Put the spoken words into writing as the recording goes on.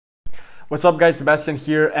What's up guys, Sebastian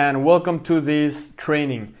here and welcome to this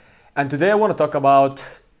training. And today I want to talk about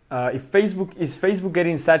is Facebook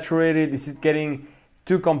getting saturated? Is it getting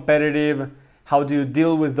too competitive? How do you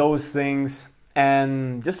deal with those things?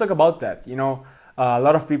 And just talk about that. A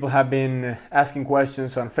lot of people have been asking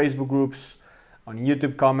questions on Facebook groups, on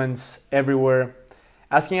YouTube comments, everywhere,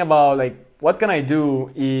 asking about what can I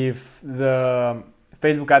do if the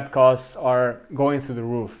Facebook ad costs are going through the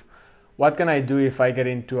roof? What can I do if I get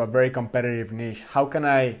into a very competitive niche? How can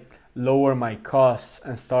I lower my costs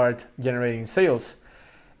and start generating sales?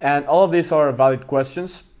 And all of these are valid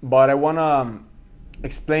questions, but I want to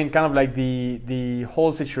explain kind of like the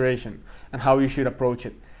whole situation and how you should approach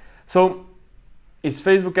it. So, is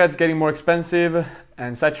Facebook ads getting more expensive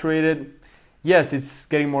and saturated? Yes, it's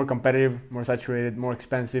getting more competitive, more saturated, more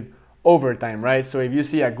expensive over time, right? So if you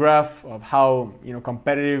see a graph of how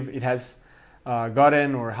competitive it has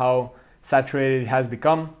gotten or how saturated it has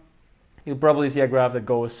become, you'll probably see a graph that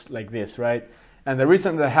goes like this, right? And the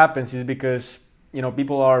reason that happens is because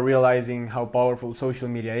people are realizing how powerful social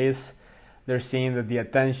media is. They're seeing that the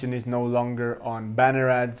attention is no longer on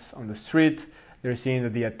banner ads on the street. They're seeing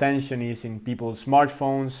that the attention is in people's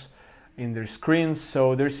smartphones, in their screens.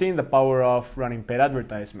 So they're seeing the power of running paid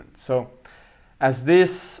advertisement. So as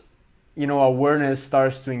this awareness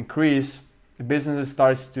starts to increase, businesses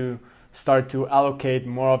start to allocate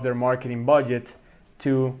more of their marketing budget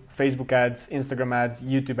to Facebook ads, Instagram ads,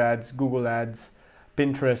 YouTube ads, Google ads,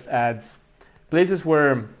 Pinterest ads, places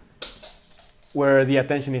where the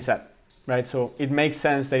attention is at, right? So it makes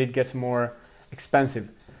sense that it gets more expensive.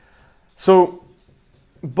 So,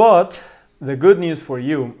 but the good news for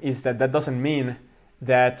you is that doesn't mean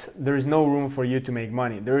that there is no room for you to make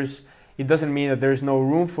money. It doesn't mean that there is no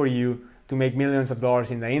room for you to make millions of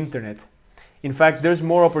dollars in the internet. In fact, there's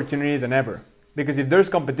more opportunity than ever, because if there's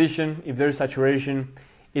competition, if there's saturation,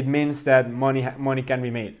 it means that money can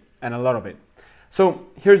be made, and a lot of it. So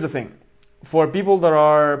here's the thing. For people that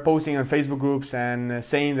are posting on Facebook groups and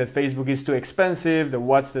saying that Facebook is too expensive, that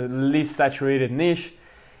what's the least saturated niche,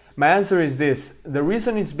 my answer is this. The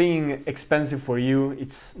reason it's being expensive for you,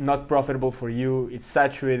 it's not profitable for you, it's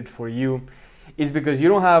saturated for you, is because you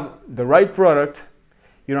don't have the right product,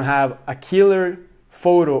 you don't have a killer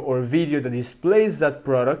photo or video that displays that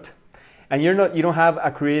product, and you don't have a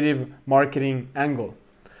creative marketing angle.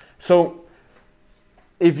 So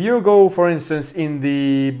if you go, for instance, in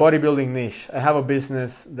the bodybuilding niche, I have a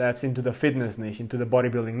business that's into the fitness niche, into the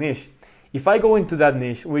bodybuilding niche. If I go into that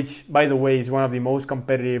niche, which by the way is one of the most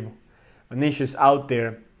competitive niches out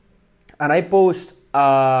there, and I post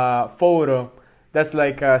a photo that's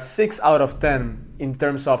like a 6 out of 10 in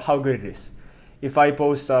terms of how good it is. If I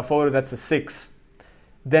post a photo that's a 6,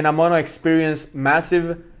 then I'm gonna experience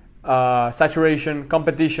massive saturation,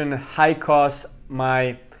 competition, high costs.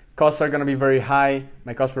 My costs are gonna be very high.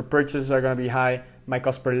 My cost per purchase are gonna be high. My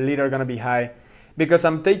cost per lead are gonna be high, because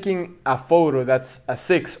I'm taking a photo that's a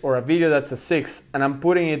 6 or a video that's a 6, and I'm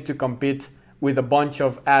putting it to compete with a bunch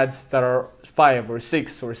of ads that are 5 or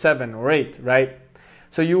 6 or 7 or 8, right?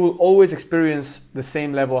 So you will always experience the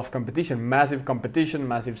same level of competition, massive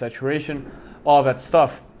saturation, all that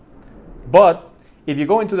stuff. But if you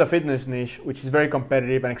go into the fitness niche, which is very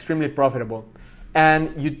competitive and extremely profitable,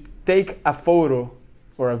 and you take a photo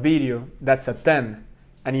or a video that's a 10,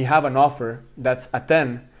 and you have an offer that's a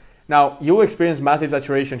 10, now you will experience massive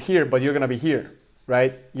saturation here, but you're gonna be here,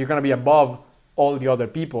 right? You're gonna be above all the other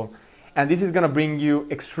people. And this is gonna bring you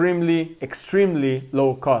extremely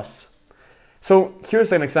low costs. So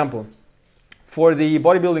here's an example. For the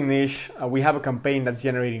bodybuilding niche, we have a campaign that's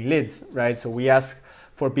generating leads, right? So we ask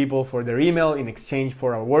for people for their email in exchange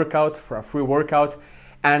for a workout, for a free workout.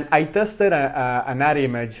 And I tested an ad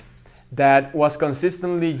image that was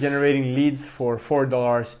consistently generating leads for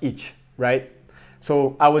 $4 each, right?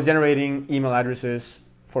 So I was generating email addresses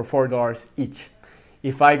for $4 each.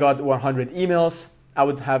 If I got 100 emails, I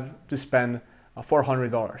would have to spend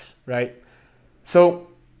 $400, right? So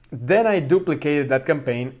then I duplicated that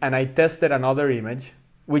campaign and I tested another image,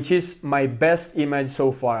 which is my best image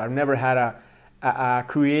so far. I've never had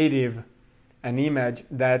an image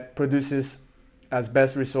that produces as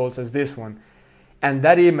best results as this one. And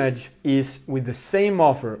that image is with the same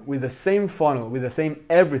offer, with the same funnel, with the same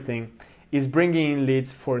everything, is bringing in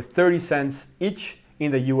leads for 30 cents each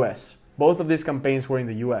in the US. Both of these campaigns were in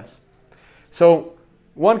the US. So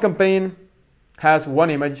one campaign has one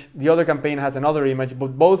image, the other campaign has another image,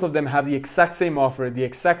 but both of them have the exact same offer, the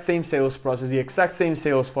exact same sales process, the exact same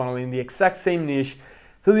sales funnel in the exact same niche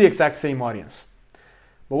to the exact same audience.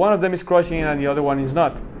 But one of them is crushing it and the other one is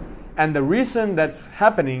not. And the reason that's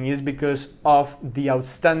happening is because of the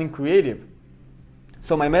outstanding creative.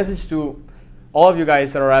 So my message to all of you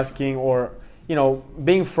guys that are asking, or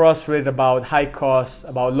being frustrated about high costs,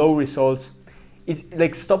 about low results, is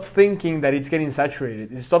like, stop thinking that it's getting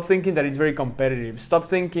saturated. Stop thinking that it's very competitive. Stop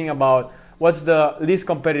thinking about what's the least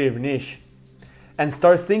competitive niche, and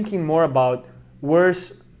start thinking more about where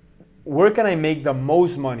can I make the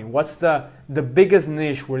most money? What's the biggest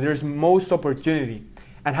niche where there's most opportunity?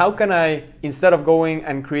 And how can I, instead of going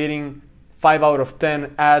and creating 5 out of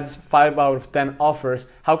 10 ads, 5 out of 10 offers,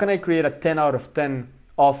 how can I create a 10 out of 10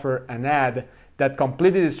 offer, an ad that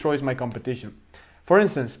completely destroys my competition? For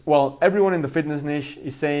instance, well, everyone in the fitness niche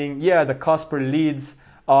is saying, yeah, the cost per leads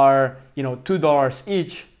are, $2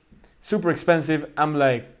 each, super expensive. I'm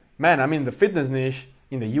like, man, I'm in the fitness niche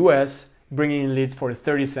in the US, bringing in leads for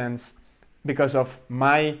 30 cents because of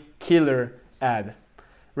my killer ad,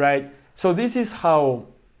 right? So this is how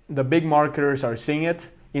the big marketers are seeing it.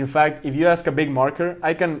 In fact, if you ask a big marketer,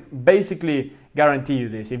 I can basically guarantee you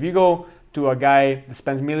this. If you go to a guy that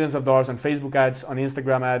spends millions of dollars on Facebook ads, on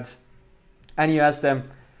Instagram ads, and you ask them,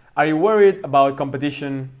 are you worried about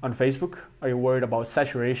competition on Facebook? Are you worried about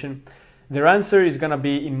saturation? Their answer is gonna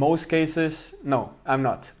be, in most cases, no, I'm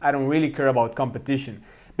not. I don't really care about competition,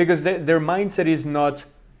 because their mindset is not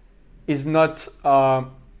their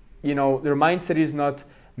mindset is not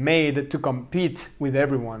made to compete with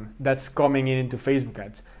everyone that's coming into Facebook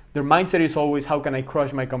ads. Their mindset is always, how can I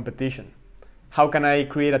crush my competition? How can I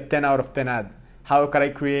create a 10 out of 10 ad? How can I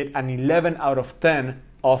create an 11 out of 10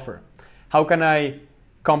 offer? How can I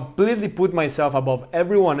completely put myself above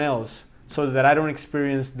everyone else so that I don't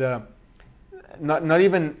experience not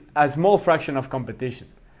even a small fraction of competition,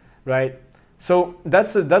 right? So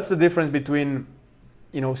that's the difference between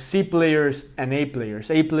C players and A players.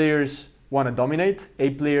 A players want to dominate.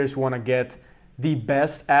 A players want to get the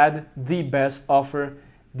best ad, the best offer,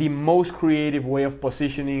 the most creative way of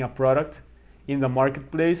positioning a product in the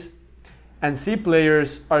marketplace. And C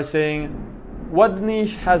players are saying, what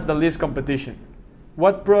niche has the least competition?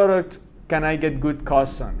 What product can I get good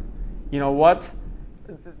costs on?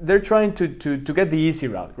 They're trying to get the easy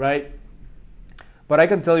route, right? But I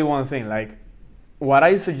can tell you one thing, like, what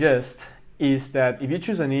I suggest is that if you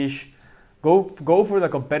choose a niche, go for the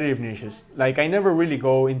competitive niches. Like, I never really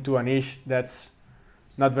go into a niche that's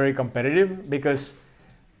not very competitive, because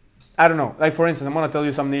I don't know. Like, for instance, I'm gonna tell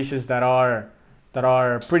you some niches that are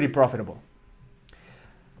pretty profitable.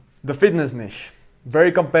 The fitness niche,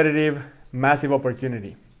 very competitive, massive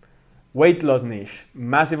opportunity. Weight loss niche,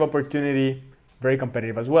 massive opportunity, very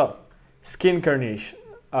competitive as well. Skincare niche,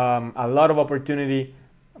 a lot of opportunity,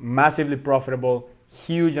 massively profitable,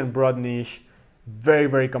 huge and broad niche, very,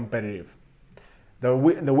 very competitive. The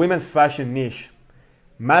women's fashion niche,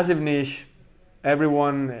 massive niche.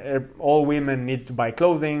 All women need to buy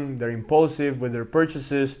clothing. They're impulsive with their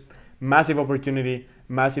purchases. Massive opportunity,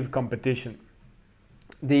 massive competition.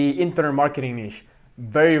 The internet marketing niche,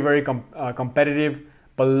 very, very competitive,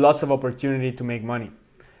 but lots of opportunity to make money.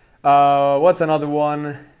 What's another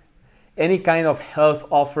one? Any kind of health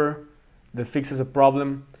offer that fixes a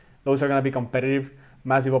problem. Those are going to be competitive,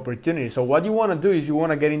 massive opportunity. So what you want to do is you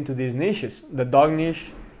want to get into these niches. The dog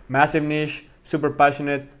niche, massive niche, super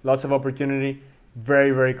passionate, lots of opportunity,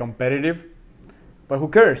 very, very competitive. But who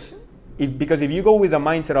cares? Because if you go with the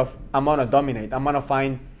mindset of, I'm going to dominate, I'm going to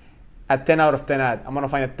find a 10 out of 10 ad, I'm going to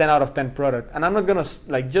find a 10 out of 10 product, and I'm not going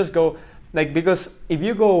to just go, because if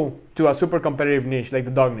you go to a super competitive niche, like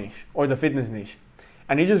the dog niche or the fitness niche,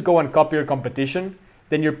 and you just go and copy your competition,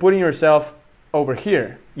 then you're putting yourself over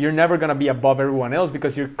here. You're never going to be above everyone else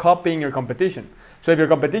because you're copying your competition. So if your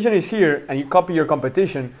competition is here and you copy your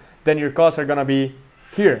competition, then your costs are going to be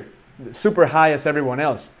here, super high as everyone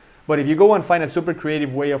else. But if you go and find a super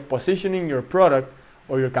creative way of positioning your product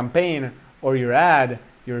or your campaign or your ad,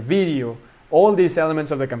 your video, all these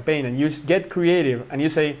elements of the campaign, and you get creative and you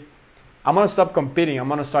say, I'm going to stop competing, I'm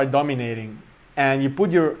going to start dominating, and you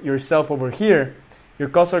put yourself over here, your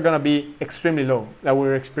costs are going to be extremely low that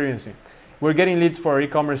we're experiencing. We're getting leads for our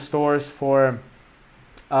e-commerce stores for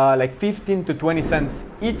like 15 to 20 cents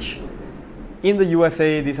each. In the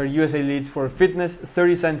USA, these are USA leads. For fitness,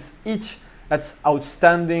 30 cents each. That's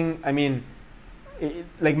outstanding. I mean,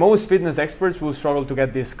 like most fitness experts will struggle to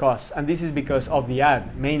get these costs. And this is because of the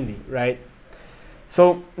ad, mainly, right?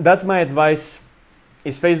 So that's my advice.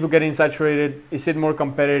 Is Facebook getting saturated? Is it more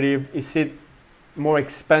competitive? Is it more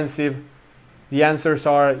expensive? The answers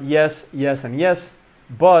are yes, yes, and yes.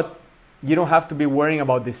 But you don't have to be worrying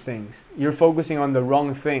about these things. You're focusing on the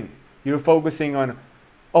wrong thing. You're focusing on,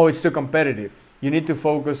 oh, it's too competitive. You need to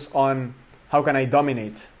focus on, how can I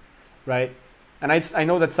dominate, right? And I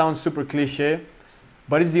know that sounds super cliche,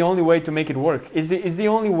 but it's the only way to make it work. It's the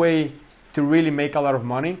only way to really make a lot of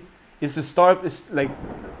money is to start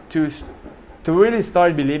to really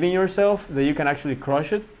start believing in yourself that you can actually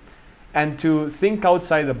crush it, and to think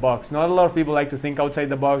outside the box. Not a lot of people like to think outside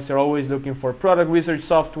the box. They're always looking for product research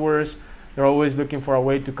softwares. They're always looking for a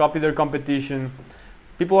way to copy their competition.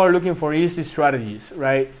 People are looking for easy strategies,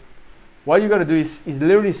 right? What you got to do is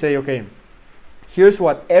literally say, okay, here's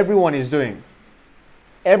what everyone is doing.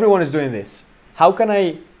 Everyone is doing this. How can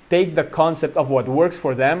I take the concept of what works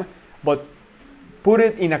for them, but put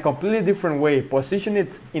it in a completely different way, position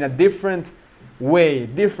it in a different way,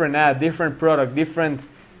 different ad, different product, different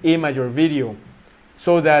image or video,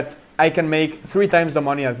 so that I can make 3 times the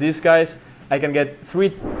money as these guys. I can get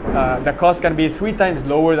the cost can be 3 times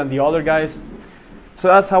lower than the other guys. So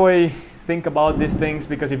that's how I think about these things,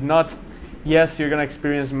 because if not, yes, you're gonna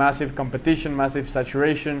experience massive competition, massive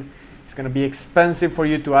saturation. It's gonna be expensive for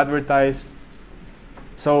you to advertise.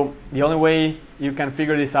 So the only way you can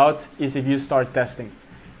figure this out is if you start testing.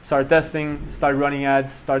 Start testing, start running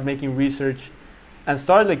ads, start making research, and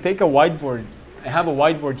start take a whiteboard. I have a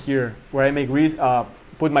whiteboard here where I make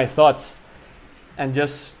put my thoughts and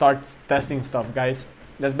just start testing stuff, guys.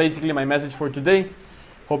 That's basically my message for today.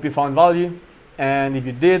 Hope you found value, and if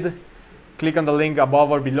you did, click on the link above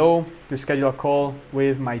or below to schedule a call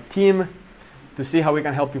with my team to see how we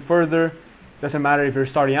can help you further. Doesn't matter if you're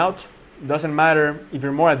starting out, doesn't matter if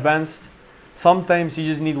you're more advanced. Sometimes you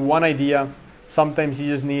just need one idea, sometimes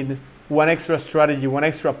you just need one extra strategy, one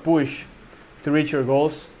extra push to reach your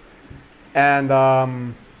goals. And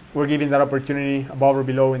we're giving that opportunity above or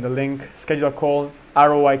below in the link. Schedule a call,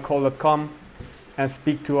 roicall.com, and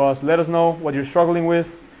speak to us. Let us know what you're struggling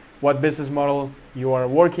with, what business model you are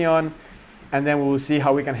working on, and then we will see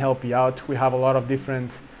how we can help you out. We have a lot of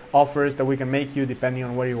different offers that we can make you depending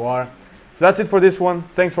on where you are. So that's it for this one.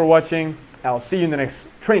 Thanks for watching. I'll see you in the next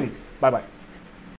training. Bye-bye.